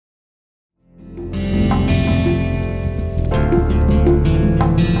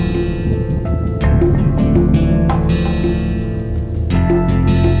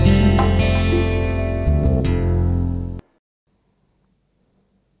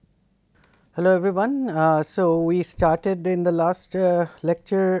Hello everyone. So we started in the last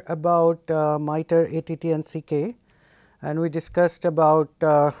lecture about MITRE, ATT and CK, and we discussed about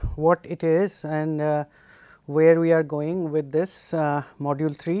what it is and where we are going with this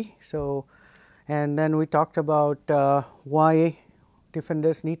module 3. So, and then we talked about why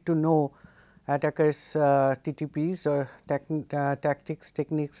defenders need to know attackers TTPs or tactics,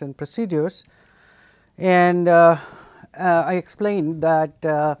 techniques and procedures. And I explained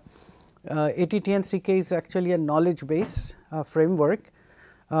that ATT&CK is actually a knowledge base framework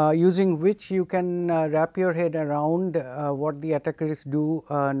using which you can wrap your head around what the attackers do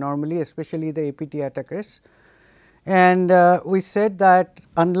normally, especially the APT attackers. And we said that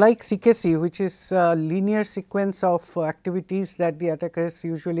unlike CKC, which is a linear sequence of activities that the attackers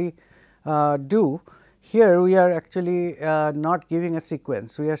usually do, here we are actually not giving a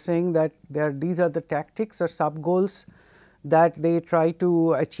sequence. We are saying that these are the tactics or sub goals that they try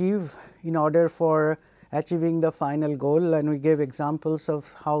to achieve in order for achieving the final goal, and we gave examples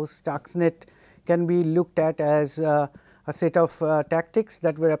of how Stuxnet can be looked at as a set of tactics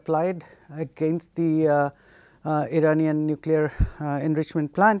that were applied against the Iranian nuclear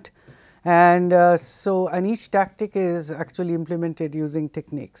enrichment plant. And and each tactic is actually implemented using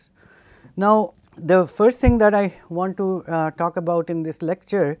techniques. Now, the first thing that I want to talk about in this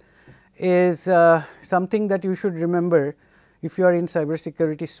lecture is something that you should remember if you are in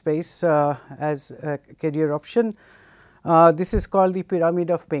cybersecurity space as a career option. This is called the pyramid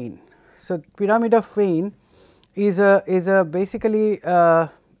of pain. So, pyramid of pain is a basically a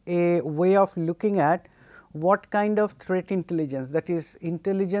way of looking at what kind of threat intelligence, that is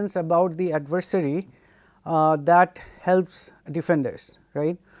intelligence about the adversary that helps defenders,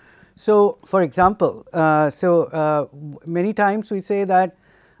 right. So, for example, many times we say that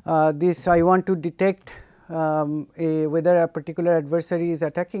this I want to detect whether a particular adversary is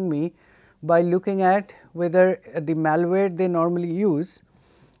attacking me by looking at whether the malware they normally use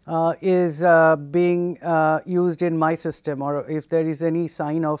is being used in my system, or if there is any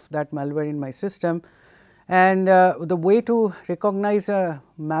sign of that malware in my system. And the way to recognize a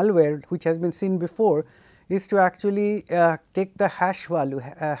malware which has been seen before is to actually take the hash value.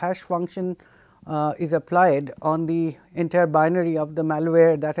 A hash function is applied on the entire binary of the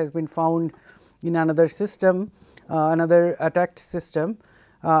malware that has been found in another system, another attacked system.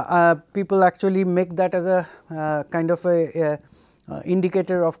 People actually make that as a kind of a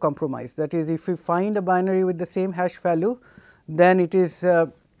indicator of compromise. That is, if we find a binary with the same hash value, then it is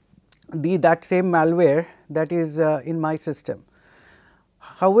that same malware that is in my system.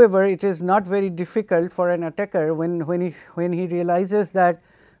 However, it is not very difficult for an attacker when he realizes that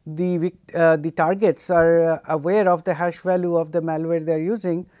the targets are aware of the hash value of the malware they are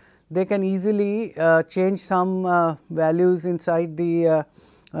using. They can easily change some values inside the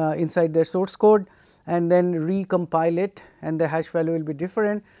inside their source code and then recompile it, and the hash value will be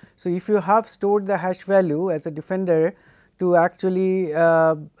different. So, if you have stored the hash value as a defender to actually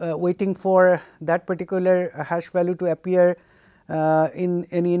waiting for that particular hash value to appear in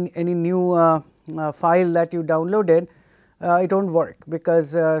any new file that you downloaded, it won't work,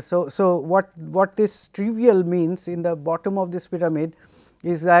 because so what this trivial means in the bottom of this pyramid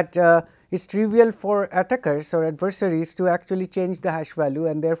is that it is trivial for attackers or adversaries to actually change the hash value,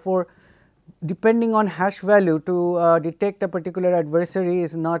 and therefore, depending on hash value to detect a particular adversary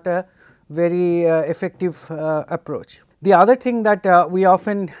is not a very effective approach. The other thing that we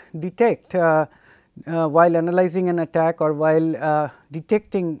often detect while analyzing an attack or while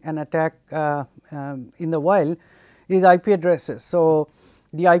detecting an attack in the wild is IP addresses. So,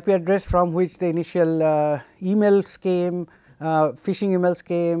 the IP address from which the initial emails came, phishing emails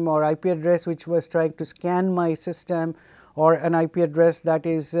came, or IP address which was trying to scan my system, or an IP address that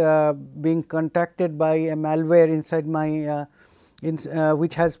is being contacted by a malware inside my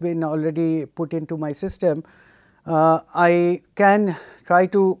which has been already put into my system. I can try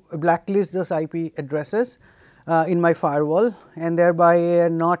to blacklist those IP addresses in my firewall, and thereby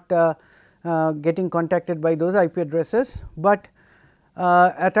not getting contacted by those IP addresses, but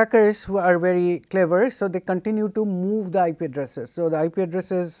attackers who are very clever. So, they continue to move the IP addresses. So, the IP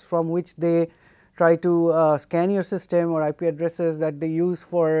addresses from which they try to scan your system, or IP addresses that they use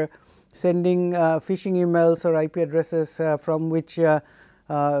for sending phishing emails, or IP addresses from which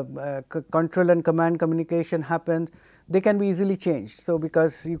control and command communication happens, they can be easily changed. So,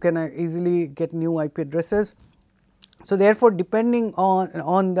 because you can easily get new IP addresses. So, therefore, depending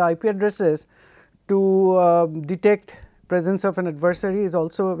on the IP addresses to detect presence of an adversary is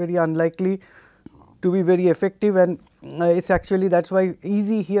also very unlikely to be very effective, and it is actually that is why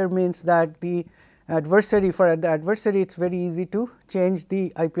easy here means that the adversary, for the adversary it is very easy to change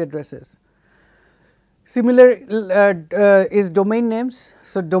the IP addresses. Similar is domain names.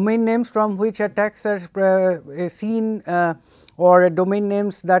 So, domain names from which attacks are seen or domain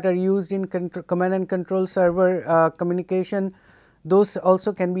names that are used in command and control server communication, those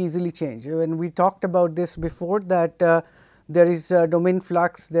also can be easily changed. When we talked about this before, that there is domain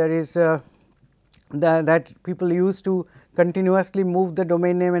flux, there is that people use to continuously move the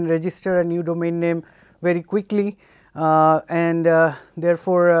domain name and register a new domain name very quickly, and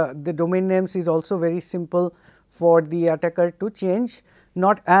therefore, the domain names is also very simple for the attacker to change,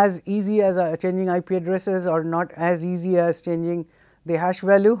 not as easy as changing IP addresses or not as easy as changing the hash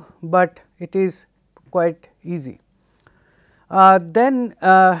value, but it is quite easy. Then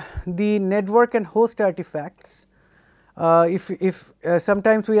the network and host artifacts. If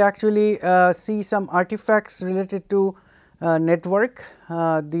sometimes we actually see some artifacts related to network,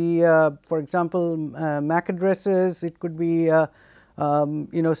 for example, MAC addresses, it could be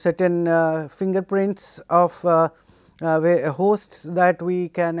certain fingerprints of hosts that we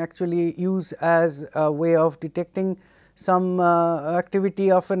can actually use as a way of detecting some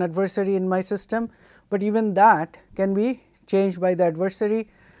activity of an adversary in my system, but even that can be changed by the adversary.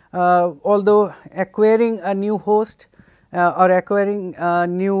 Although acquiring a new host or acquiring a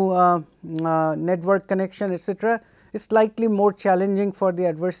new network connection, etc., is slightly more challenging for the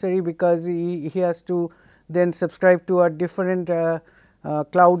adversary, because he has to then subscribe to a different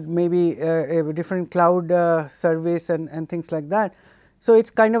cloud, maybe a different cloud service and things like that. So, it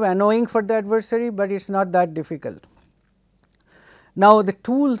is kind of annoying for the adversary, but it is not that difficult. Now, the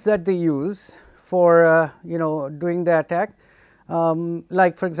tools that they use for doing the attack,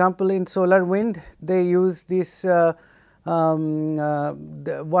 like for example, in SolarWind they use this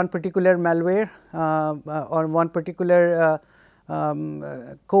one particular malware or one particular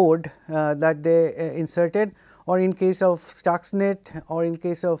code that they inserted, or in case of Stuxnet, or in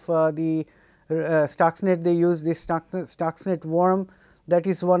case of the Stuxnet, they use this Stuxnet worm. That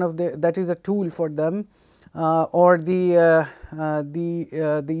is one of that is a tool for them, or the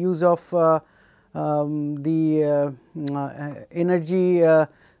use of the energy,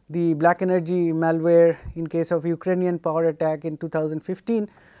 the black energy malware in case of Ukrainian power attack in 2015.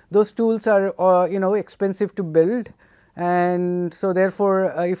 Those tools are expensive to build, and so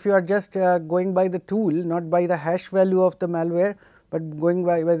therefore, if you are just going by the tool, not by the hash value of the malware, but going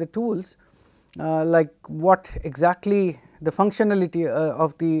by the tools, like what exactly the functionality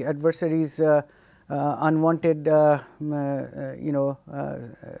of the adversary's unwanted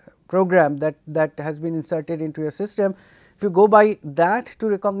program that has been inserted into your system. If you go by that to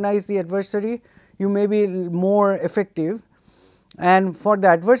recognize the adversary, you may be more effective. And for the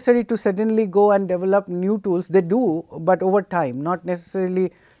adversary to suddenly go and develop new tools, they do, but over time, not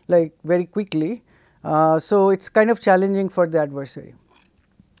necessarily like very quickly. So, it is kind of challenging for the adversary.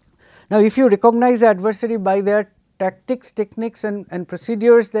 Now, if you recognize the adversary by their tactics, techniques and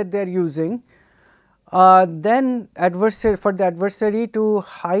procedures that they are using, then for the adversary to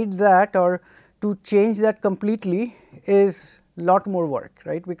hide that or to change that completely is lot more work,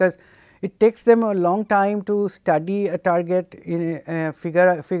 right, because it takes them a long time to study a target, in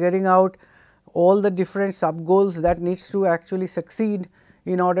figuring out all the different sub goals that needs to actually succeed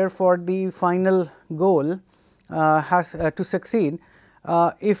in order for the final goal to succeed.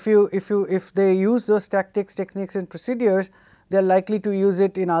 If they use those tactics, techniques and procedures, they are likely to use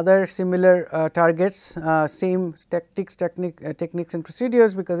it in other similar targets, same tactics, techniques and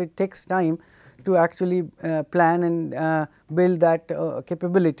procedures, because it takes time to actually plan and build that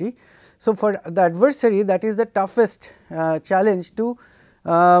capability. So, for the adversary, that is the toughest challenge to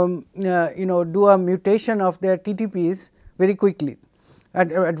do a mutation of their TTPs very quickly.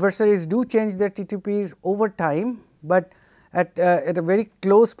 Adversaries do change their TTPs over time, but at a very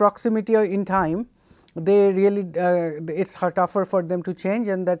close proximity in time, they really it is tougher for them to change,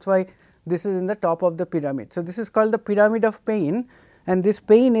 and that is why this is in the top of the pyramid. So, this is called the pyramid of pain, and this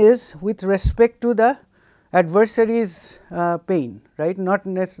pain is with respect to the adversary's pain, right, not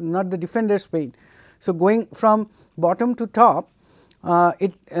the defender's pain. So, going from bottom to top,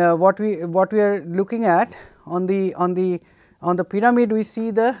 what we are looking at on the pyramid, we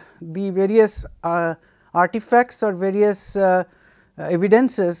see the various artifacts or various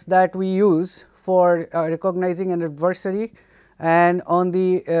evidences that we use for recognizing an adversary, and on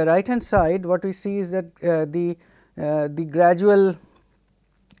the right hand side, what we see is that the gradual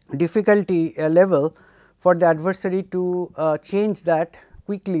difficulty level for the adversary to change that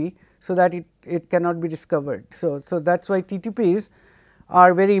quickly, so that it cannot be discovered. So, that is why TTPs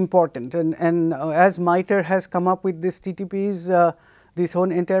are very important, and as MITRE has come up with this TTPs, this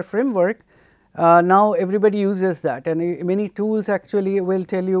whole entire framework, Now everybody uses that, and many tools actually will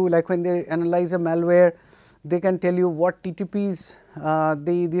tell you, like when they analyze a malware, they can tell you what TTPs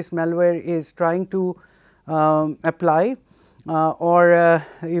this malware is trying to apply, or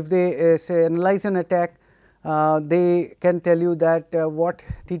if they say analyze an attack, they can tell you that what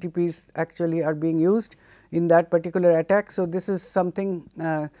TTPs actually are being used in that particular attack. So, this is something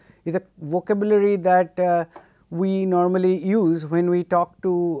is a vocabulary that we normally use when we talk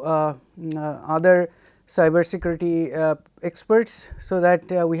to other cybersecurity experts, so that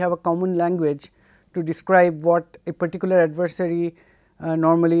we have a common language to describe what a particular adversary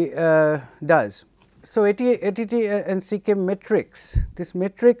normally does. So, ATT&CK matrix, this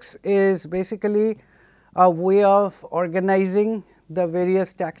matrix is basically a way of organizing the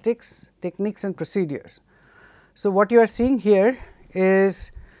various tactics, techniques and procedures. So, what you are seeing here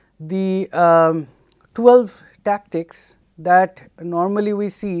is the 12 tactics that normally we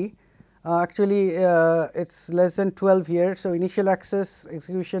see. Actually, it is less than 12 here. So, initial access,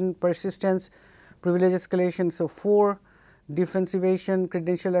 execution, persistence, privilege escalation. So, 4, defense evasion,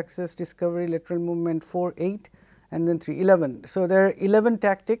 credential access, discovery, lateral movement 4, 8 and then 3, 11. So, there are 11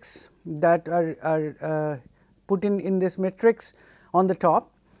 tactics that are put in this matrix on the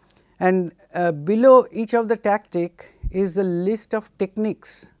top, and below each of the tactic is a list of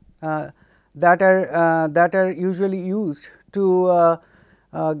techniques that are usually used to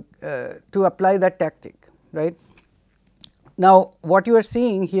apply that tactic, right. Now, what you are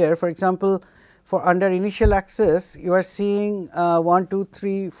seeing here, for example, for under initial access, you are seeing 1, 2,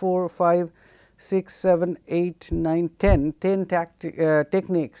 3, 4, 5, 6, 7, 8, 9, 10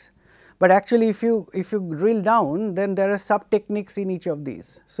 techniques. But actually, if you drill down, then there are sub techniques in each of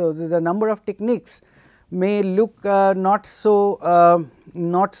these. So, the number of techniques may look not so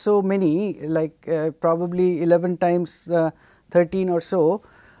many, like probably 11 times 13 or so,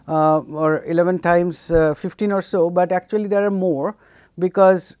 or 11 times 15 or so, but actually there are more,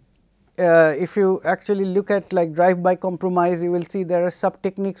 because if you actually look at like drive by compromise, you will see there are sub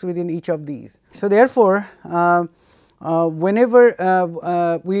techniques within each of these. So, therefore,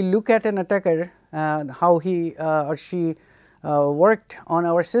 whenever we look at an attacker, how he or she worked on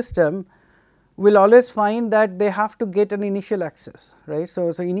our system, we will always find that they have to get an initial access, right.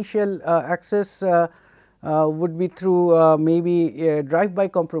 So, initial access would be through maybe drive by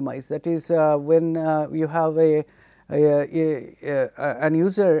compromise, that is when you have an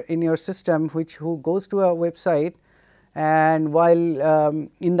user in your system who goes to a website, and while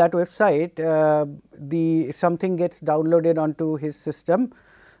in that website something gets downloaded onto his system.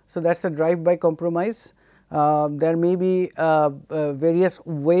 So, that is a drive by compromise. There may be various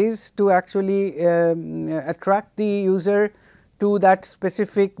ways to actually attract the user to that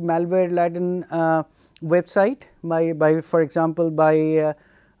specific malware laden website by for example, by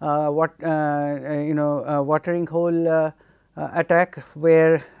watering hole attack,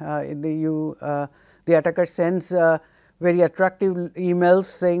 where the attacker sends very attractive emails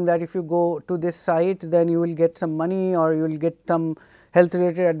saying that if you go to this site, then you will get some money, or you will get some health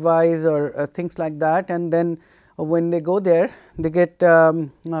related advice, or things like that, and then when they go there, they get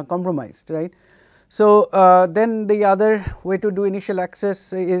compromised, right. So, then the other way to do initial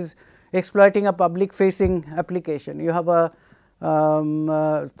access is exploiting a public facing application. You have a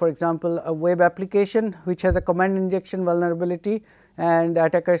for example, a web application which has a command injection vulnerability, and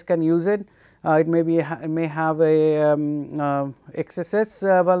attackers can use it. It may have a XSS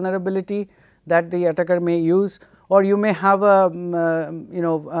vulnerability that the attacker may use, or you may have a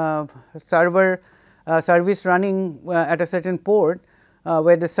service running at a certain port,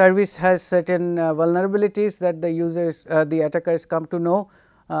 where the service has certain vulnerabilities that the attackers come to know,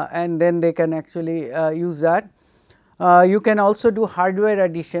 and then they can actually use that. You can also do hardware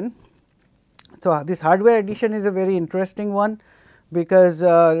addition. So, this hardware addition is a very interesting one, because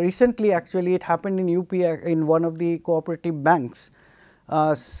recently actually it happened in UP, in one of the cooperative banks.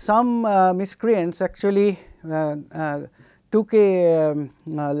 Some miscreants actually took a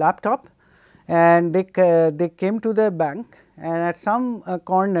laptop, and they came to the bank, and at some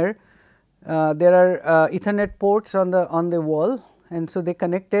corner there are Ethernet ports on the wall, and so they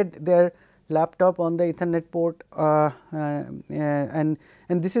connected their laptop on the Ethernet port, and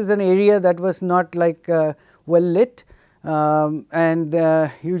this is an area that was not like well lit, and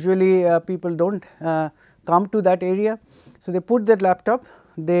usually people do not come to that area. So, they put that laptop,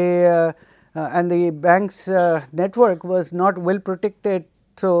 and the bank's network was not well protected.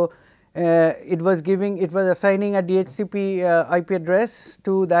 So, it was assigning a DHCP IP address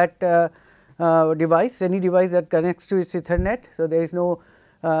to that device, any device that connects to its Ethernet. So, there is no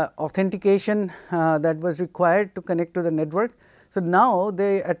authentication that was required to connect to the network. So, now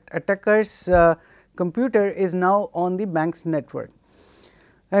the attacker's computer is now on the bank's network,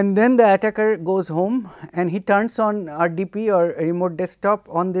 and then the attacker goes home and he turns on RDP or remote desktop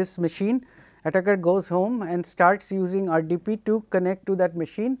on this machine. Attacker goes home and starts using RDP to connect to that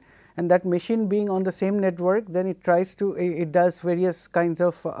machine, and that machine being on the same network, then it tries to it does various kinds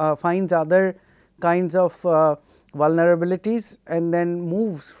of finds other kinds of vulnerabilities, and then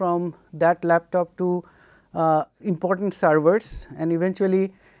moves from that laptop to important servers, and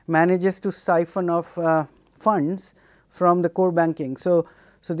eventually manages to siphon off funds from the core banking. So,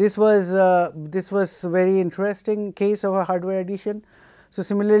 this was very interesting case of a hardware addition. So,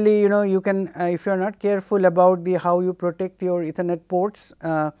 similarly, you can if you are not careful about the how you protect your Ethernet ports,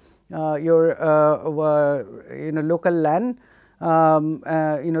 your local LAN,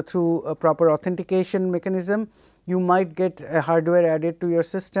 through a proper authentication mechanism, you might get a hardware added to your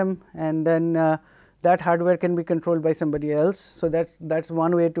system, and then that hardware can be controlled by somebody else. So, that's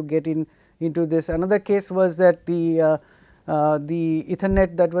one way to get into this. Another case was that the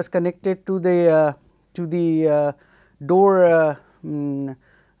Ethernet that was connected to the door,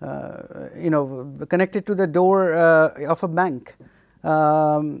 connected to the door of a bank.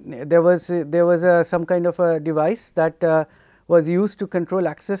 There was some kind of a device that was used to control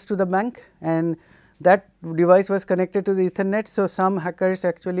access to the bank, and that device was connected to the Ethernet. So, some hackers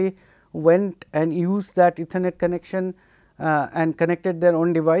actually went and used that Ethernet connection and connected their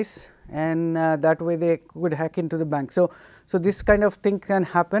own device, and that way they could hack into the bank. So, this kind of thing can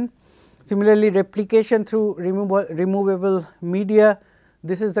happen. Similarly, replication through removable media.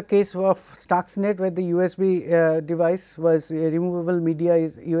 This is the case of Stuxnet, where the USB device was removable media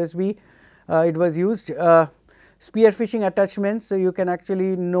is USB. It was used. Spear phishing attachments, so you can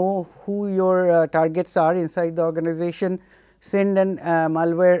actually know who your targets are inside the organization. Send an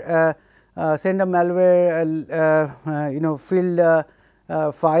malware, send a malware filled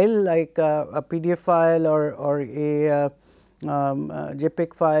file like a PDF file or a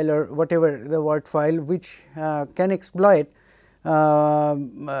JPEG file or whatever the Word file, which can exploit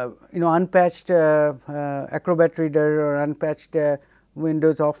unpatched Acrobat Reader or unpatched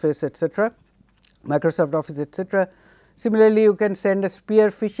Windows Office, etc., Microsoft Office, etc. Similarly, you can send a spear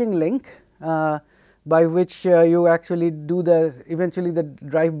phishing link by which you actually do eventually the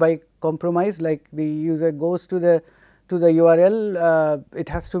drive-by compromise, like the user goes to the URL, it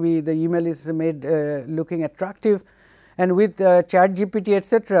has to be the email is made looking attractive, and with ChatGPT,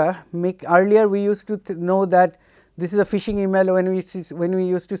 etc. Earlier we used to know that this is a phishing email when we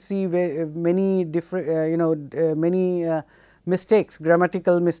used to see many different many mistakes,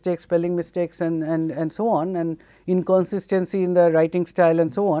 grammatical mistakes, spelling mistakes, and so on, and inconsistency in the writing style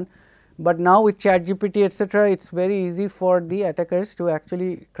and so on. But now with ChatGPT, etc., it is very easy for the attackers to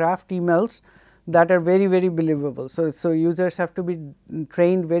actually craft emails that are very believable. So users have to be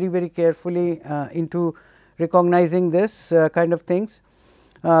trained very carefully into recognizing this kind of things.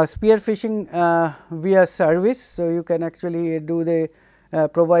 Spear phishing via service. So, you can actually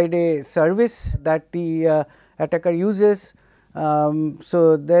provide a service that the attacker uses.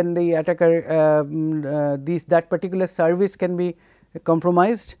 So, then the attacker that particular service can be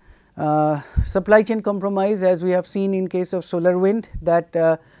compromised. Supply chain compromise, as we have seen in case of SolarWind, that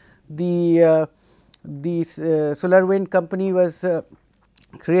the SolarWind company was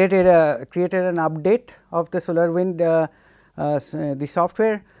created an update of the SolarWind the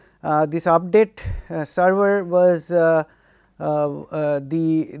software. This update server was the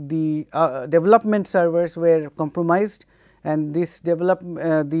development servers were compromised, and this they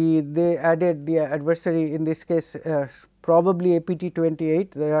added the adversary, in this case probably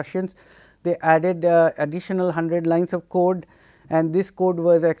ATT&CK, the Russians. They added additional 100 lines of code, and this code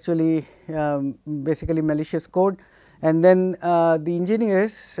was actually basically malicious code. And then the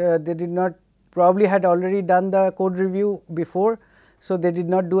engineers they did not, probably had already done the code review before. So, they did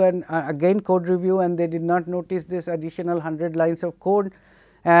not do an again code review, and they did not notice this additional 100 lines of code.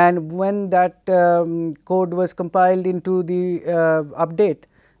 And when that code was compiled into the update,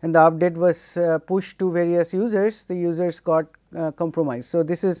 and the update was pushed to various users, the users got compromised. So,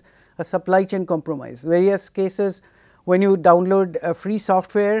 this is a supply chain compromise. Various cases, when you download free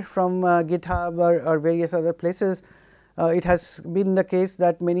software from GitHub or various other places, it has been the case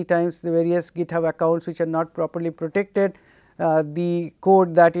that many times the various GitHub accounts which are not properly protected, the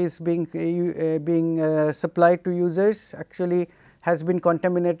code that is being supplied to users actually has been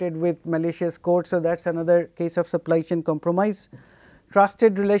contaminated with malicious code. So, that is another case of supply chain compromise.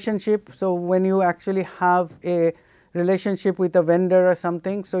 Trusted relationship. So, when you actually have a relationship with a vendor or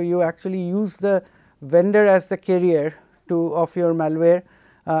something, so you actually use the vendor as the carrier of your malware.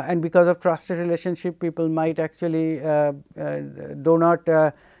 and because of trusted relationship, people might actually do not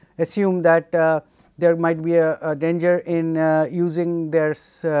assume that there might be a danger in using their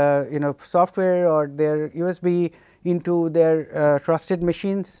software or their USB into their trusted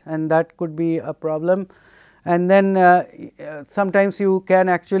machines, and that could be a problem. And then sometimes you can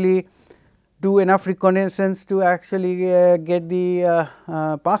actually do enough reconnaissance to actually get the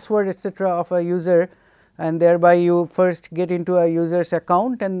password etc. of a user, and thereby you first get into a user's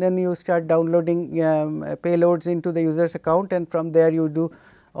account and then you start downloading payloads into the user's account, and from there you do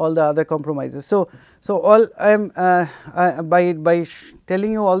all the other compromises. So all I am by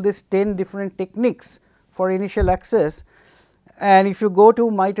telling you all these 10 different techniques for initial access, and if you go to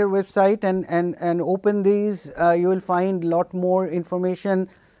MITRE website and open these, you will find lot more information,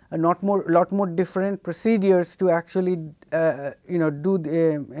 lot more different procedures to actually do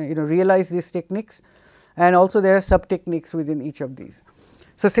the, realize these techniques, and also there are sub techniques within each of these.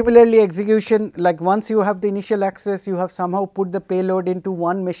 So, similarly execution, like once you have the initial access, you have somehow put the payload into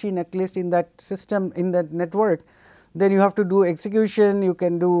one machine at least in that system, in that network, then you have to do execution. You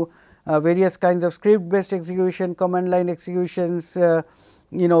can do various kinds of script based execution, command line executions,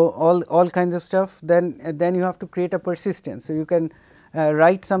 all kinds of stuff. Then you have to create a persistence. So, you can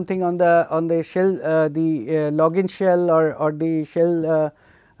write something on the shell, the login shell or the shell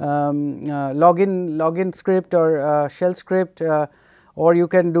login script or shell script, or you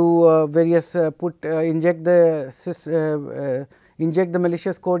can do various inject the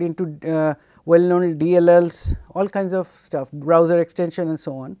malicious code into well known DLLs, all kinds of stuff, browser extension and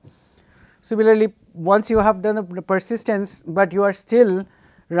so on. Similarly, once you have done a persistence, but you are still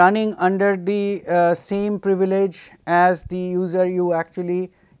running under the same privilege as the user you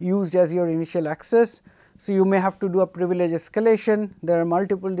actually used as your initial access. So, you may have to do a privilege escalation. There are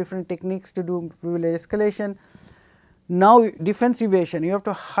multiple different techniques to do privilege escalation. Now, defensivation, you have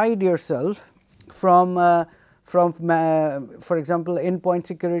to hide yourself from for example, endpoint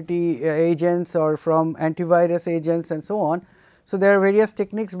security agents or from antivirus agents and so on. So, there are various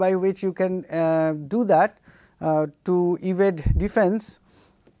techniques by which you can do that to evade defense.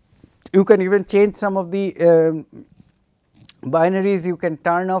 You can even change some of the binaries. You can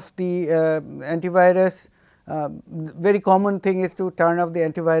turn off the antivirus. Very common thing is to turn off the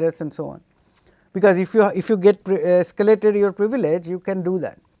antivirus and so on, because if you get escalated your privilege, you can do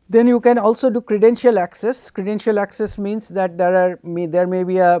that. Then you can also do credential access. Credential access means that there may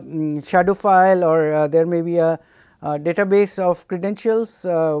be a shadow file, or there may be a database of credentials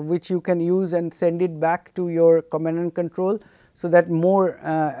which you can use and send it back to your command and control, so that more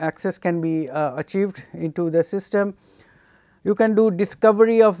access can be achieved into the system. You can do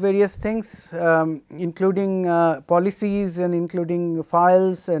discovery of various things, including policies and including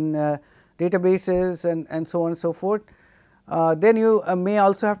files and databases and so on and so forth. Then you may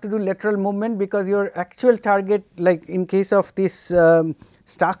also have to do lateral movement, because your actual target, like in case of this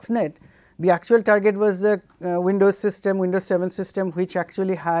Stuxnet, the actual target was the Windows system, Windows 7 system, which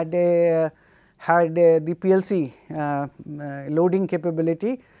actually had the PLC loading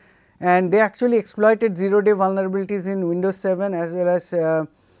capability, and they actually exploited 0-day vulnerabilities in Windows 7 as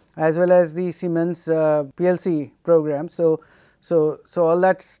well as the Siemens PLC program. So all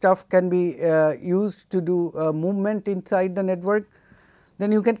that stuff can be used to do movement inside the network.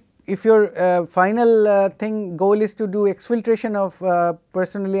 Then you can, if your final goal is to do exfiltration of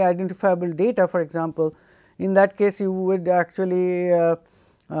personally identifiable data, for example, in that case you would actually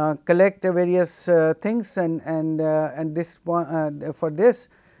collect various things and this for this,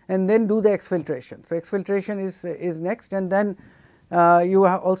 and then do the exfiltration. So, exfiltration is next, and then you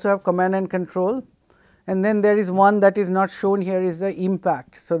also have command and control, and then there is one that is not shown here is the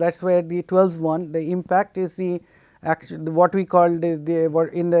impact. So, that is where the 12th one, the impact is the what we call in the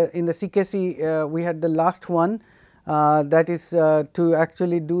CKC we had the last one, that is to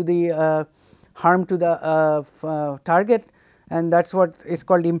actually do the harm to the target, and that is what is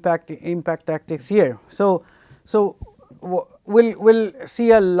called impact tactics here. So we will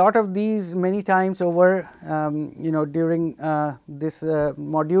see a lot of these many times over during this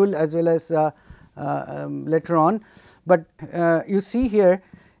module as well as later on, but you see here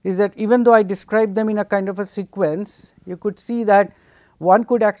is that even though I described them in a kind of a sequence, you could see that one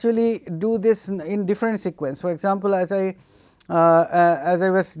could actually do this in different sequence. For example, as I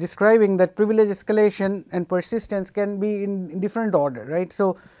was describing, that privilege escalation and persistence can be in different order, right.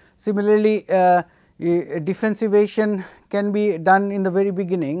 So, similarly defensivation can be done in the very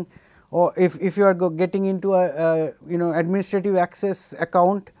beginning, or if you are getting into a administrative access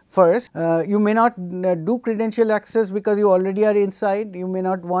account first. You may not do credential access because you already are inside, you may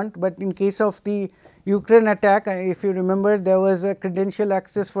not want, but in case of the Ukraine attack, if you remember, there was a credential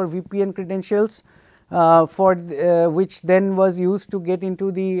access for VPN credentials for which then was used to get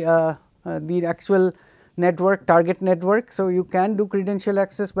into the actual network, target network. So, you can do credential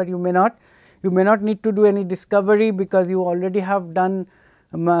access, but you may not. You may not need to do any discovery because you already have done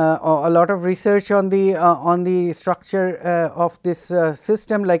a lot of research on the structure of this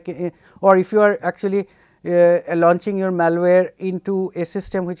system, like or if you are actually launching your malware into a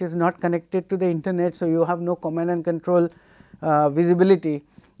system which is not connected to the internet. So, you have no command and control visibility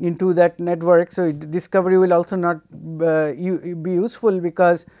into that network. So, discovery will also not be useful,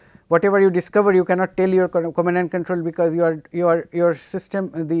 because whatever you discover you cannot tell your command and control, because your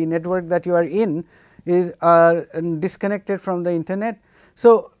system, the network that you are in is disconnected from the internet.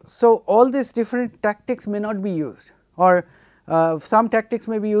 So, all these different tactics may not be used, or some tactics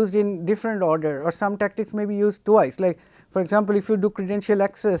may be used in different order, or some tactics may be used twice. Like for example, if you do credential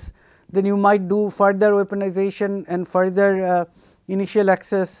access, then you might do further weaponization and further initial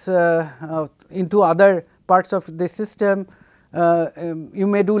access into other parts of the system. You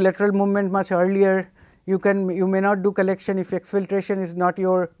may do lateral movement much earlier. You may not do collection if exfiltration is not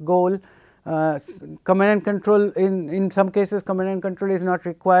your goal. Command and control, in some cases command and control is not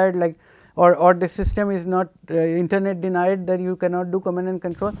required, like or the system is not internet denied, then you cannot do command and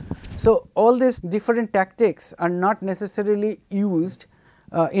control. So, all these different tactics are not necessarily used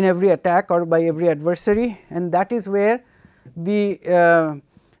in every attack or by every adversary, and that is where the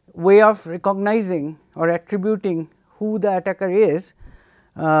way of recognizing or attributing who the attacker is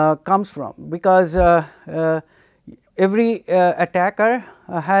comes from, because every attacker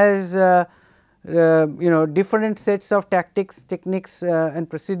has different sets of tactics, techniques and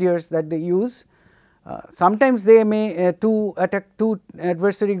procedures that they use. Sometimes they may two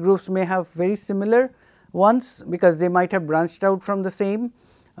adversary groups may have very similar ones, because they might have branched out from the same.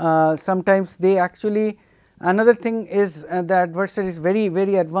 Sometimes they actually, another thing is the adversaries,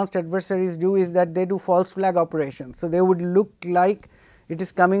 very advanced adversaries do is that they do false flag operations. So, they would look like it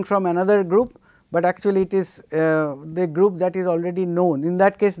is coming from another group, but actually it is the group that is already known. In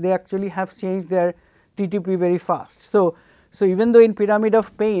that case, they actually have changed their TTP very fast. So, even though in pyramid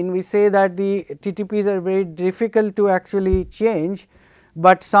of pain we say that the TTPs are very difficult to actually change,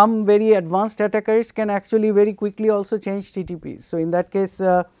 but some very advanced attackers can actually very quickly also change TTPs. So, in that case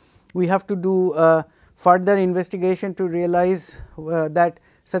we have to do further investigation to realize that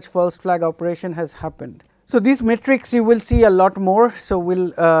such false flag operation has happened. So, these metrics you will see a lot more. So,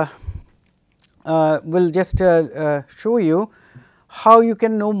 we will just show you how you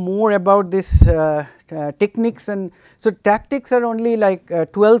can know more about this techniques. And so, tactics are only like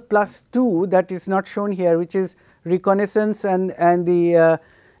 12 plus 2, that is not shown here, which is reconnaissance and the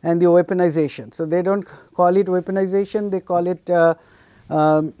weaponization. So, they do not call it weaponization, they call it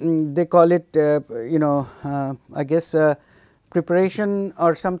I guess preparation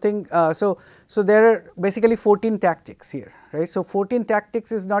or something. So, there are basically 14 tactics here, right. So, 14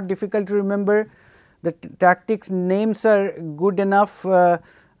 tactics is not difficult to remember. The tactics names are good enough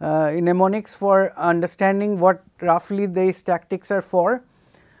in mnemonics for understanding what roughly these tactics are for,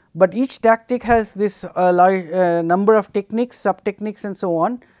 but each tactic has this large number of techniques, sub techniques and so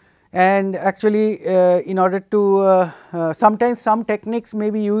on. And actually in order to sometimes some techniques may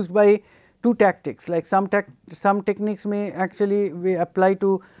be used by two tactics, like some techniques may actually be applied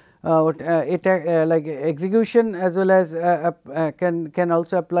to like execution, as well as can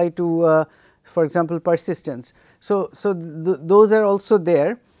also apply to for example persistence. So, those are also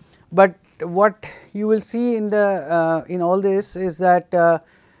there, but what you will see in the in all this is that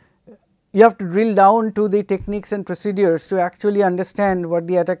you have to drill down to the techniques and procedures to actually understand what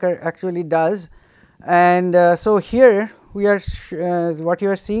the attacker actually does. And so, here we are what you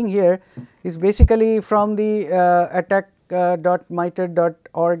are seeing here is basically from the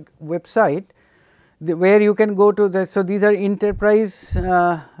attack.mitre.org website, where you can go to the. So, these are enterprise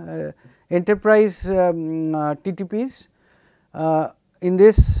TTPs. In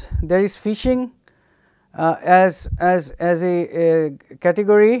this there is phishing as a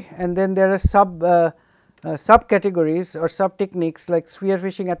category, and then there are sub categories or sub techniques like spear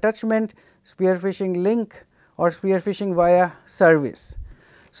phishing attachment, spear phishing link, or spear phishing via service.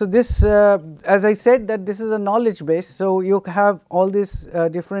 So, this as I said that this is a knowledge base. So, you have all these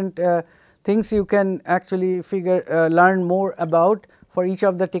different things you can actually learn more about for each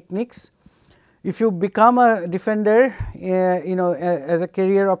of the techniques. If you become a defender as a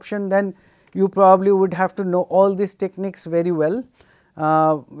career option, then you probably would have to know all these techniques very well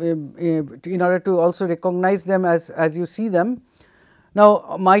in order to also recognize them as you see them.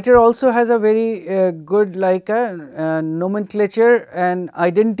 Now, MITRE also has a very good like a nomenclature and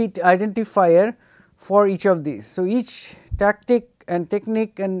identifier for each of these. So, each tactic and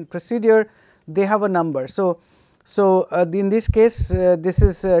technique and procedure, they have a number. So, in this case this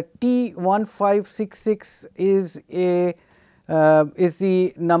is T1566 is a is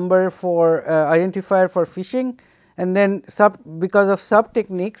the number for identifier for phishing, and then because of sub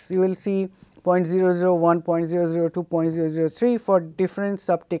techniques you will see 0.001, 0.002, 0.003 for different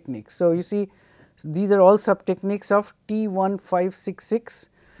sub techniques. So, you see these are all sub techniques of T1566.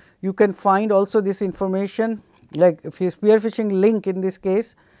 You can find also this information, like if spear phishing link in this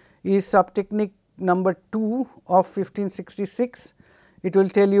case is sub technique number 2 of 1566. It will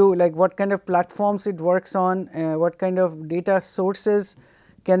tell you like what kind of platforms it works on, what kind of data sources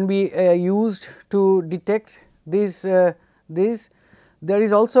can be used to detect these. There is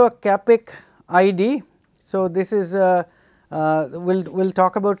also a KAPIC ID. So, this is we'll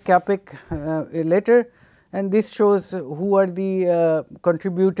talk about KAPIC later, and this shows who are the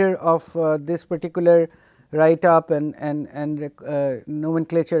contributor of this particular write up and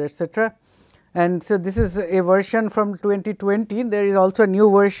nomenclature, etc. And so, this is a version from 2020. There is also a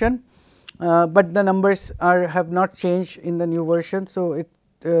new version, but the numbers have not changed in the new version. So, it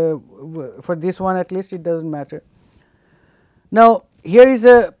for this one at least it does not matter. Now, here is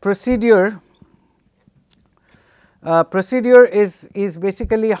a procedure. Procedure is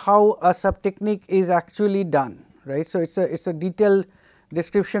basically how a sub technique is actually done, right. So, it is a detailed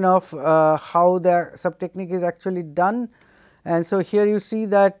description of how the sub technique is actually done. And so, here you see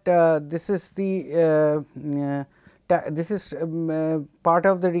that this is the part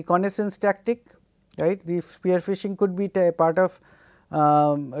of the reconnaissance tactic, right. The spear phishing could be part of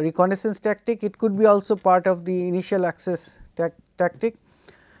reconnaissance tactic, it could be also part of the initial access tactic.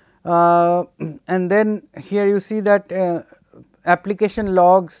 And then here you see that application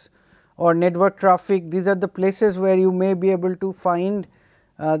logs or network traffic, these are the places where you may be able to find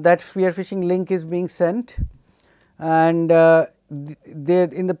that spear phishing link is being sent. And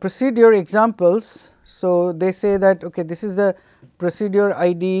in the procedure examples, so they say that okay, this is the procedure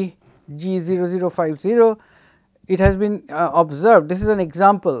ID G0050. It has been observed, this is an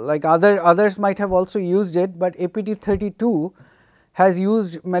example, like others might have also used it, but APT32 has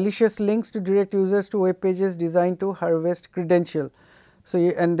used malicious links to direct users to web pages designed to harvest credential. So,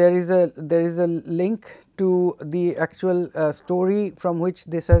 and there is a link to the actual story from which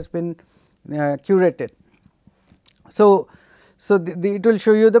this has been curated. So, it will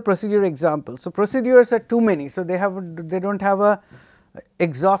show you the procedure example. So, procedures are too many. So, they do not have a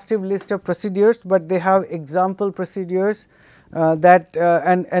exhaustive list of procedures, but they have example procedures that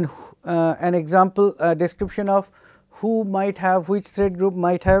and an example description of who might have, which thread group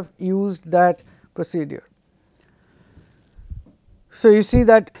might have used that procedure. So, you see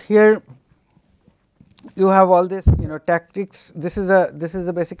that here you have all this tactics. This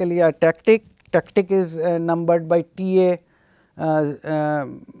is basically a tactic. Tactic is numbered by TA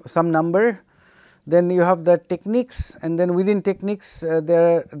some number. Then you have the techniques, and then within techniques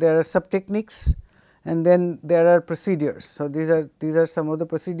there are sub techniques, and then there are procedures. So, these are some of the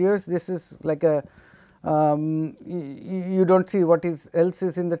procedures. This is like a you do not see what else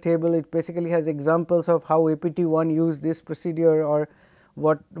is in the table. It basically has examples of how APT1 used this procedure, or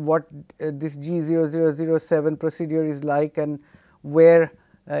what this G0007 procedure is like, and where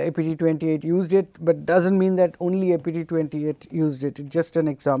APT28 used it, but does not mean that only APT28 used it. It is just an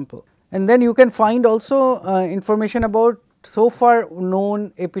example. And then you can find also information about so far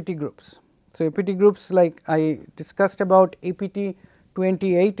known APT groups. So, APT groups, like I discussed about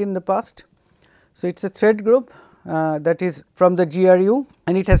APT28 in the past. So, it is a thread group that is from the GRU,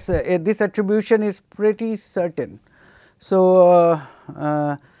 and it has this attribution is pretty certain. So,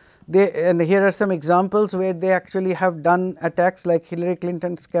 and here are some examples where they actually have done attacks like Hillary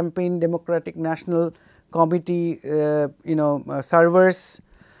Clinton's campaign, Democratic National Committee servers.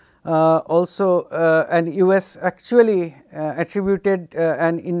 Also and US actually attributed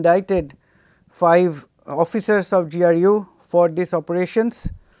and indicted 5 officers of GRU for these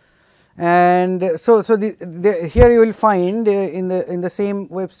operations. And so here you will find in the same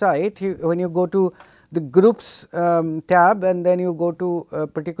website, when you go to the groups tab and then you go to a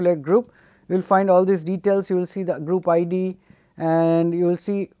particular group, you will find all these details. You will see the group ID and you will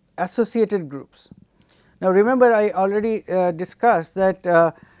see associated groups. Now, remember I already discussed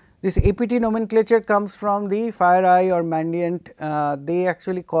that this APT nomenclature comes from the FireEye or Mandiant. They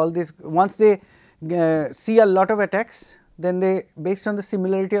actually call this, once they see a lot of attacks, then they, based on the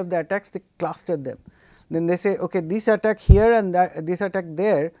similarity of the attacks, they cluster them. Then they say, okay, this attack here and that, this attack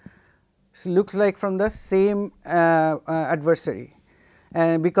there looks like from the same adversary.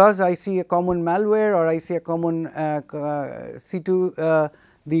 and because I see a common malware or I see a common C2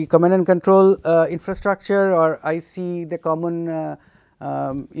 the command and control infrastructure, or I see the common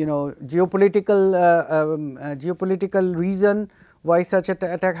geopolitical reason why such an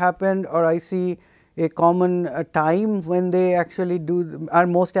attack happened, or I see a common time when they actually are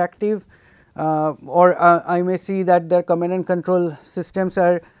most active, or I may see that their command and control systems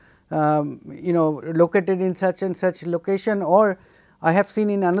are located in such and such location, or I have seen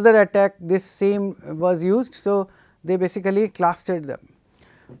in another attack this same was used. So, they basically clustered them.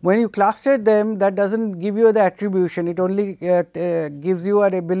 When you cluster them, that does not give you the attribution, it only gives you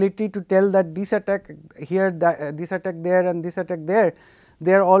an ability to tell that this attack here, this attack there and this attack there,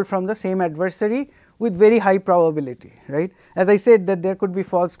 they are all from the same adversary with very high probability, right. As I said that there could be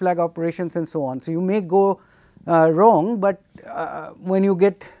false flag operations and so on. So, you may go wrong, but when you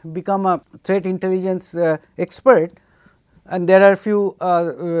become a threat intelligence expert, and there are few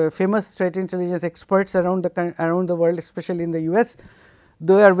famous threat intelligence experts around the world, especially in the US.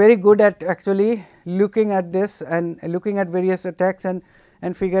 They are very good at actually looking at this and looking at various attacks and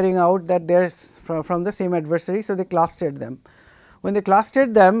figuring out that they are from the same adversary. So, they clustered them. When they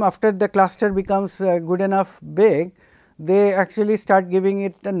clustered them, after the cluster becomes good enough big, they actually start giving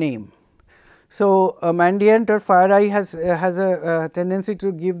it a name. So, Mandiant or FireEye has a tendency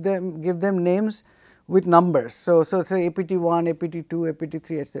to give them names with numbers. So, say APT1, APT2,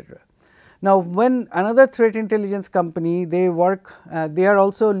 APT3, etc. Now, when another threat intelligence company they are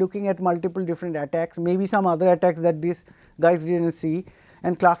also looking at multiple different attacks, maybe some other attacks that these guys did not see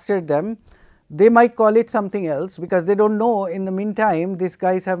and clustered them, they might call it something else because they do not know in the meantime these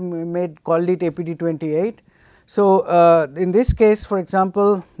guys have called it APT28. So, in this case for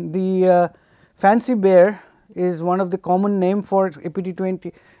example, the Fancy Bear is one of the common name for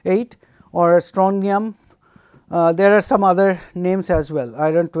APT28 or strontium. There are some other names as well,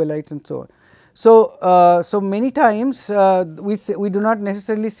 iron twilight and so on. So, so many times we do not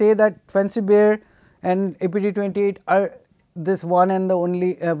necessarily say that Fancy Bear and APT28 are this one and the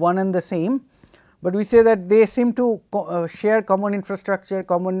only one and the same, but we say that they seem to share common infrastructure,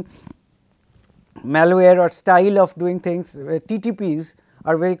 common malware or style of doing things. TTPs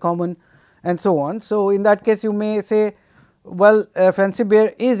are very common and so on. So, in that case you may say, well, Fancy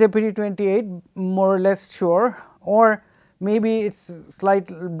Bear is APT28 more or less sure, or maybe it is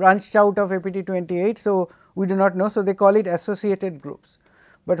slightly branched out of APT28. So, we do not know. So, they call it associated groups,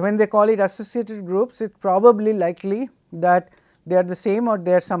 but when they call it associated groups, it is probably likely that they are the same or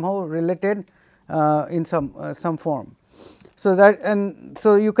they are somehow related in some form. So, that and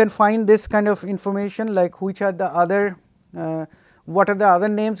so you can find this kind of information like which are the other what are the other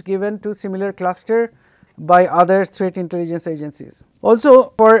names given to similar cluster by other threat intelligence agencies.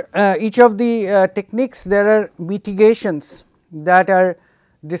 Also, for each of the techniques there are mitigations that are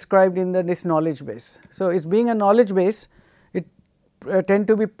described in this knowledge base. So, it being a knowledge base, it tend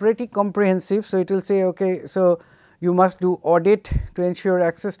to be pretty comprehensive. So, it will say okay, so you must do audit to ensure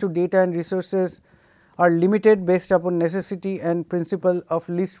access to data and resources are limited based upon necessity and principle of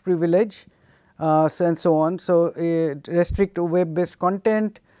least privilege and so on. So, restrict web based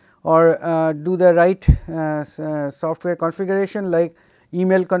content or do the right software configuration like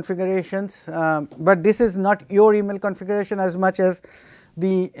email configurations, but this is not your email configuration as much as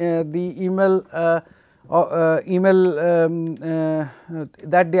the email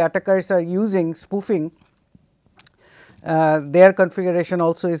that the attackers are using spoofing, their configuration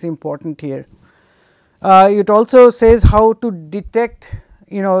also is important here. It also says how to detect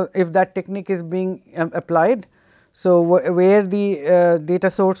if that technique is being applied. So, where the data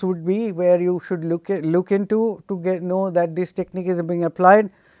source would be, where you should look into to know that this technique is being applied,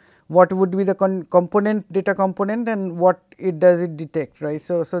 what would be the data component and what it detect, right.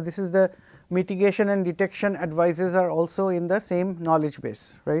 So, this is the mitigation and detection advices are also in the same knowledge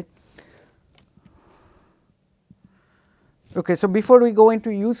base, right. Okay, so, before we go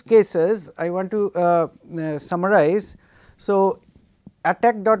into use cases, I want to summarize. So,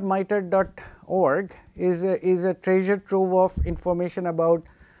 attack.mitre.org is a treasure trove of information about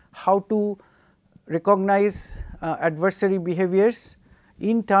how to recognize adversary behaviors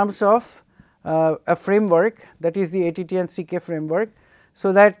in terms of a framework, that is the ATT&CK framework.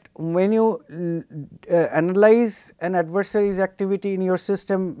 So, that when you analyze an adversary's activity in your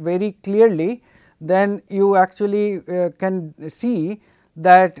system very clearly, then you actually can see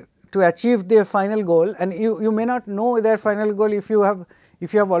that to achieve their final goal, and you may not know their final goal if you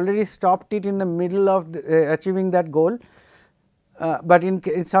have already stopped it in the middle of achieving that goal, but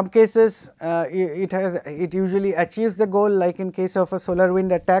in some cases it usually achieves the goal, like in case of a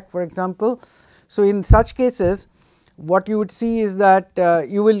SolarWind attack for example. So, in such cases what you would see is that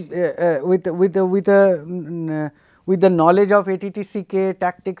you will with the knowledge of ATT&CK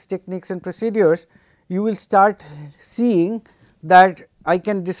tactics, techniques and procedures, you will start seeing that I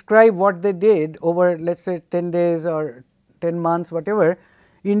can describe what they did over, let us say 10 days or 10 months whatever,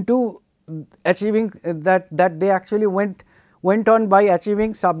 into achieving that they actually went on by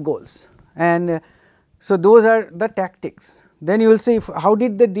achieving sub goals. And so, those are the tactics. Then you will see how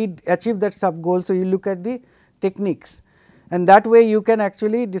did they achieve that sub goal. So, you look at the techniques, and that way you can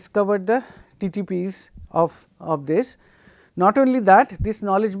actually discover the TTPs of this. Not only that, this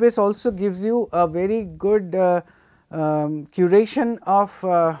knowledge base also gives you a very good curation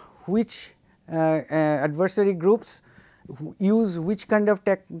of which adversary groups use which kind of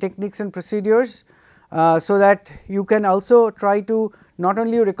techniques and procedures, so that you can also try to not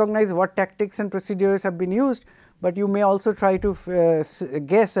only recognize what tactics and procedures have been used, but you may also try to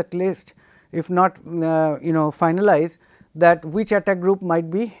guess, at least if not finalize, that which attack group might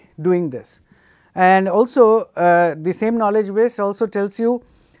be doing this. And also the same knowledge base also tells you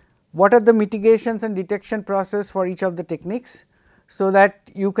what are the mitigations and detection process for each of the techniques. So that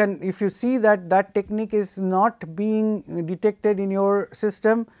you can, if you see that that technique is not being detected in your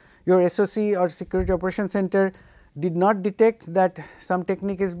system, your SOC or security operations center did not detect that some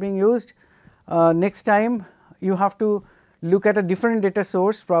technique is being used, next time you have to look at a different data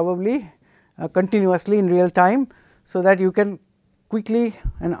source, probably continuously in real time, so that you can quickly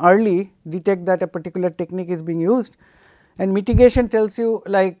and early detect that a particular technique is being used. And mitigation tells you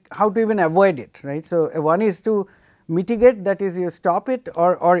like how to even avoid it, right. So, one is to mitigate, that is you stop it,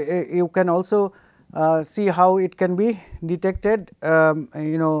 or you can also see how it can be detected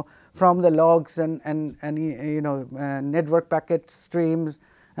from the logs and network packet streams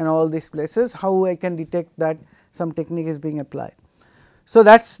and all these places, how I can detect that some technique is being applied. So,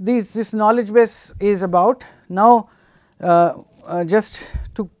 that is this knowledge base is about. Now, just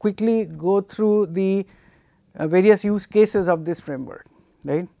to quickly go through the various use cases of this framework,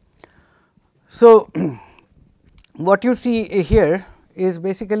 right. So, what you see here is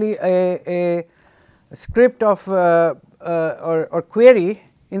basically a script of or query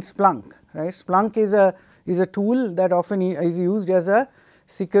in Splunk, right. Splunk is a tool that often is used as a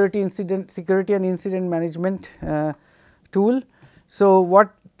security and incident management tool. So,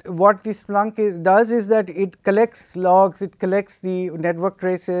 what this Splunk does is that it collects logs, it collects the network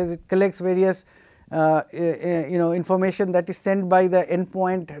traces, it collects various information that is sent by the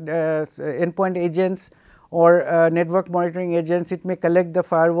endpoint agents or network monitoring agents. It may collect the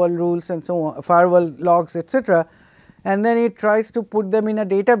firewall rules and so on, firewall logs, etc., and then it tries to put them in a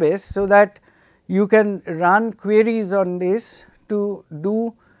database, so that you can run queries on this to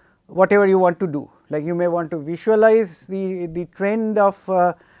do whatever you want to do. Like you may want to visualize the trend of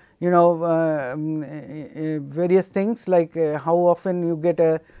various things, like how often you get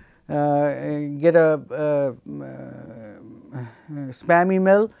a spam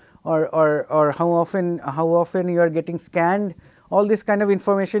email, or how often you are getting scanned. All this kind of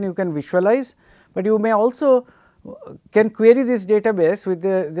information you can visualize, but you may also can query this database with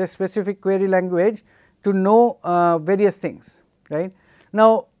the specific query language to know various things, right.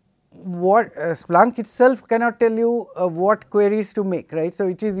 Now, what Splunk itself cannot tell you what queries to make, right. So,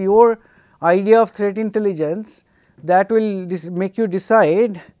 it is your idea of threat intelligence that will make you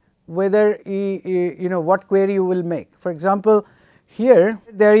decide whether what query you will make. For example, here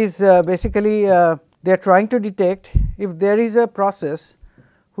there is basically they are trying to detect if there is a process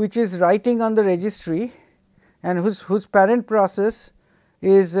which is writing on the registry and whose parent process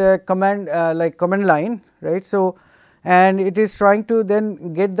is command line, right. So, and it is trying to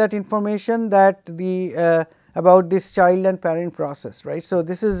then get that information that the about this child and parent process, right. So,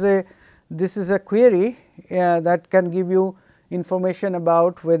 this is a query that can give you information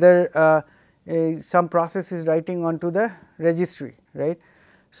about whether some process is writing onto the registry, right.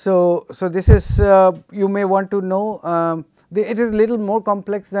 So, this is you may want to know, it is little more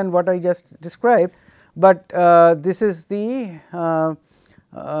complex than what I just described, but this is the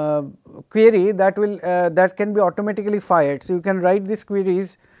query that will that can be automatically fired. So, you can write these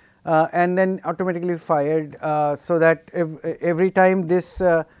queries and then automatically fired, so that every time this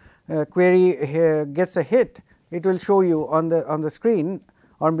query gets a hit, it will show you on the screen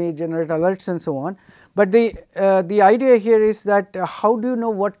or may generate alerts and so on. But the idea here is that how do you know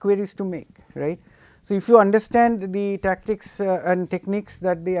what queries to make, right. So, if you understand the tactics and techniques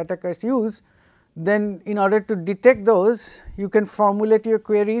that the attackers use, then in order to detect those, you can formulate your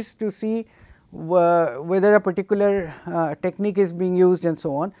queries to see whether a particular technique is being used and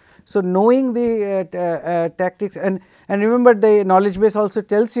so on. So, knowing the tactics and remember, the knowledge base also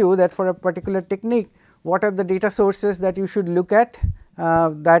tells you that for a particular technique what are the data sources that you should look at,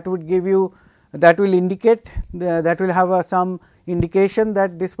 that would give you, that will indicate, that will have some indication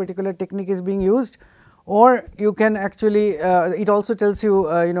that this particular technique is being used, or you can actually it also tells you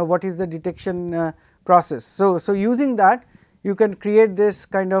what is the detection process. So using that you can create this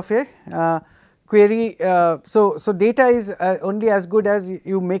kind of a query. So data is only as good as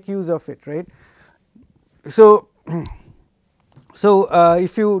you make use of it, right. So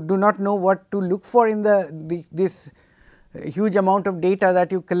if you do not know what to look for in this huge amount of data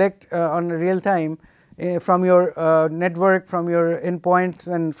that you collect on real time from your network, from your endpoints,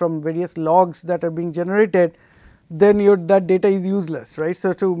 and from various logs that are being generated, then that data is useless, right.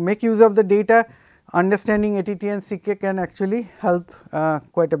 So to make use of the data, understanding ATT and CK can actually help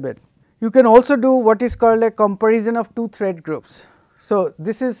quite a bit. You can also do what is called a comparison of two thread groups. So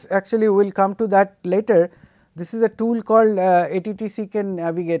this is actually, we will come to that later. This is a tool called ATT&CK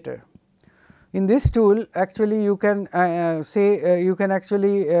Navigator. In this tool, actually you can you can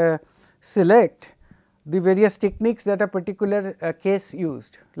actually select the various techniques that a particular case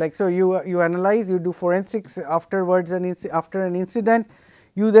used. Like, so you analyze, you do forensics afterwards, and after an incident,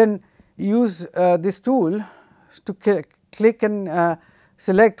 you then use this tool to click and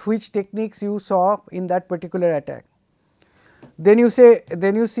select which techniques you saw in that particular attack. Then you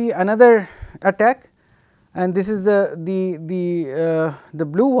see another attack, and this is the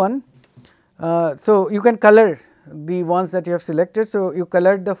blue one. So you can color the ones that you have selected. So you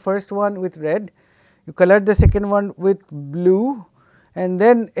colored the first one with red, you colored the second one with blue, and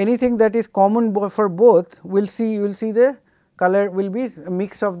then anything that is common for both you will see the color will be a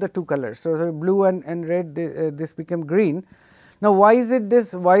mix of the two colors. So blue and red, this became green. Now why is it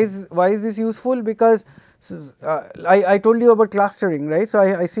this? Why is this useful? Because I told you about clustering, right. So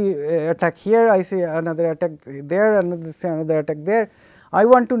I see attack here, I see another attack there, another attack there. I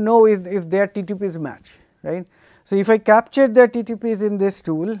want to know if their TTPs match, right. So if I capture their TTPs in this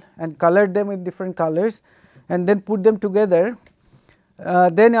tool and colored them in different colors and then put them together,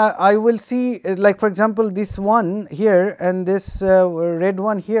 then I will see, like for example, this one here and this red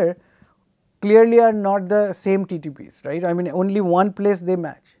one here clearly are not the same TTPs, right. I mean, only one place they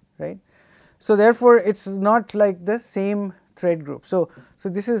match, right. So therefore it is not like the same thread group. So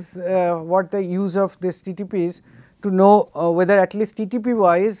this is what the use of this TTPs, to know whether at least TTP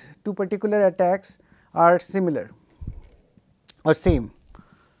wise two particular attacks are similar or same.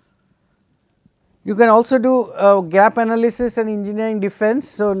 You can also do gap analysis and engineering defense.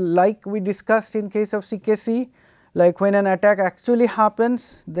 So like we discussed in case of CKC, like when an attack actually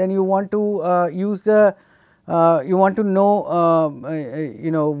happens, then you want to use the you want to know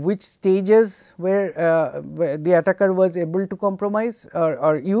which stages where the attacker was able to compromise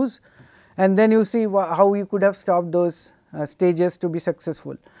or use, and then you see how you could have stopped those stages to be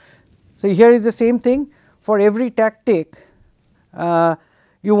successful. So here is the same thing for every tactic. You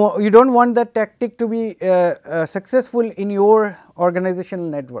do not want that tactic to be successful in your organizational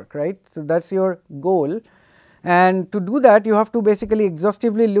network, right. So that is your goal, and to do that you have to basically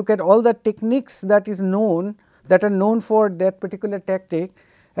exhaustively look at all the techniques that are known for that particular tactic,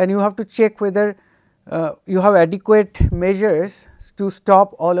 and you have to check whether you have adequate measures to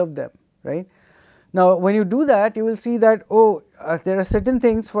stop all of them, right. Now when you do that, you will see that there are certain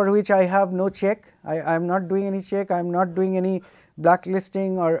things for which I have no check, I am not doing any check, I am not doing any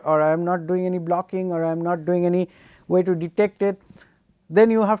blacklisting, or I am not doing any blocking, or I am not doing any way to detect it. Then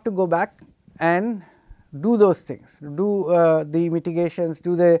you have to go back and do those things, do the mitigations,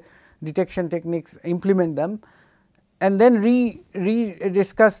 do the detection techniques, implement them, and then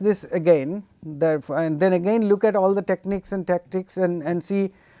discuss this again, and then again look at all the techniques and tactics and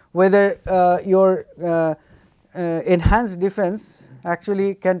see whether your enhanced defense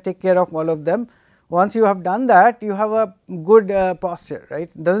actually can take care of all of them. Once you have done that, you have a good posture, right.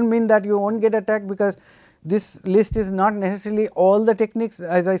 It does not mean that you will not get attacked, because this list is not necessarily all the techniques.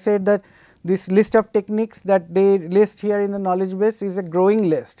 As I said, that this list of techniques that they list here in the knowledge base is a growing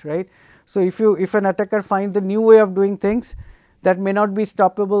list, right. So if an attacker finds a new way of doing things, that may not be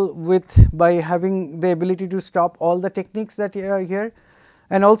stoppable by having the ability to stop all the techniques that are here.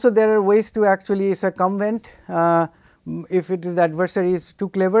 And also there are ways to actually circumvent if the adversary is too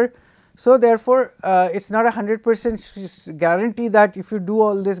clever. So therefore it is not 100% guarantee that if you do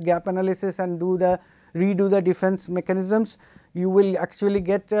all this gap analysis and redo the defense mechanisms, you will actually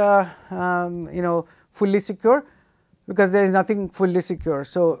get fully secure, because there is nothing fully secure.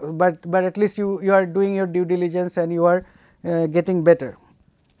 So but at least you are doing your due diligence and you are getting better.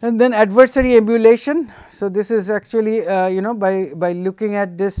 And then adversary emulation. So this is actually by looking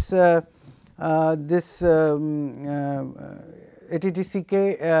at this ATT&CK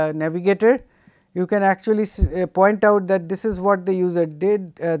Navigator, you can actually point out that this is what the user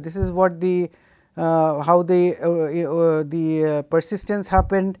did, this is what the how the persistence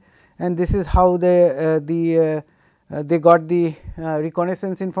happened, and this is how they got the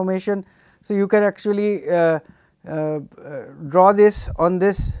reconnaissance information. So, you can actually draw this on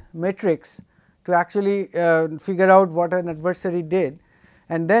this matrix to actually figure out what an adversary did,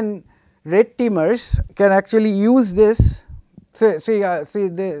 and then red teamers can actually use this. Let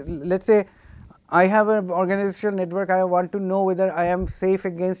us say I have an organizational network, I want to know whether I am safe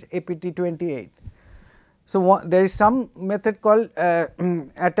against ATT-28. So, there is some method called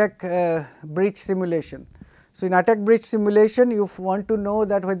attack breach simulation. So, in attack breach simulation, you want to know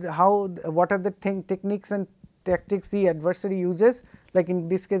that what are the techniques and tactics the adversary uses, like in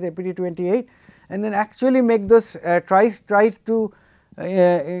this case ATT-28, and then actually make those try to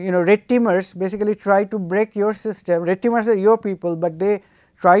red teamers basically try to break your system. Red teamers are your people, but they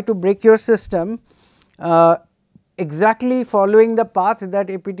try to break your system exactly following the path that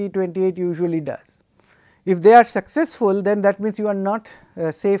ATT-28 usually does. If they are successful, then that means you are not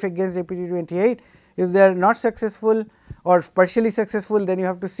safe against ATT-28. If they are not successful or partially successful, then you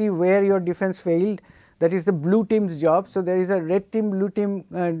have to see where your defense failed. That is the blue team's job. So, there is a red team blue team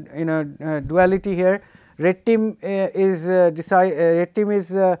duality here. Red team is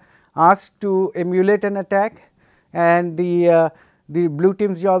asked to emulate an attack, and the blue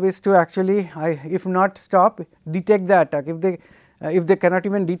team's job is to actually if not stop, detect the attack. If they cannot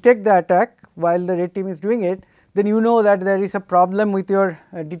even detect the attack while the red team is doing it, then you know that there is a problem with your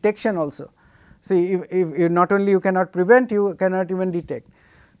detection also. So, if not only you cannot prevent, you cannot even detect.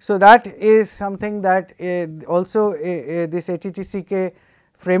 So, that is something that also this ATT&CK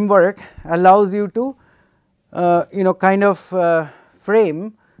framework allows you to kind of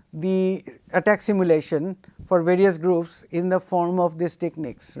frame the attack simulation for various groups in the form of these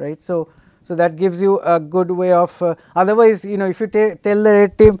techniques, right. So, that gives you a good way of otherwise if you tell the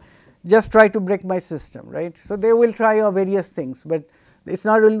red team just try to break my system, right. So, they will try various things, but it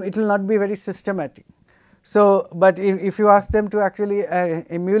will not be very systematic. So, but if you ask them to actually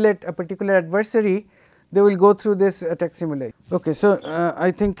emulate a particular adversary, they will go through this attack simulation. Okay, so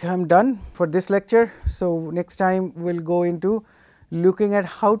I think I am done for this lecture. So, next time we will go into looking at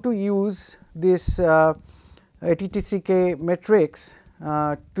how to use this ATT&CK matrix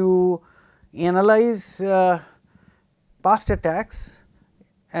to analyze past attacks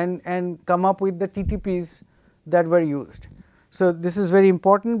and come up with the TTPs that were used. So, this is very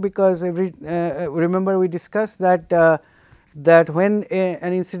important because remember we discussed that when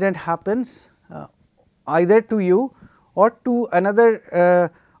an incident happens either to you or to another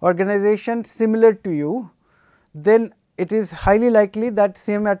organization similar to you, then it is highly likely that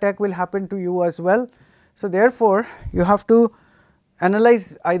same attack will happen to you as well. So, therefore, you have to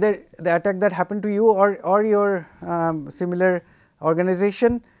analyze either the attack that happened to you or your similar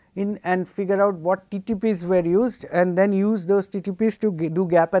organization and figure out what TTPs were used, and then use those TTPs to do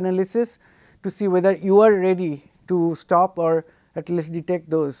gap analysis to see whether you are ready to stop or at least detect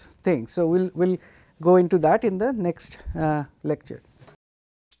those things. So, we will go into that in the next lecture.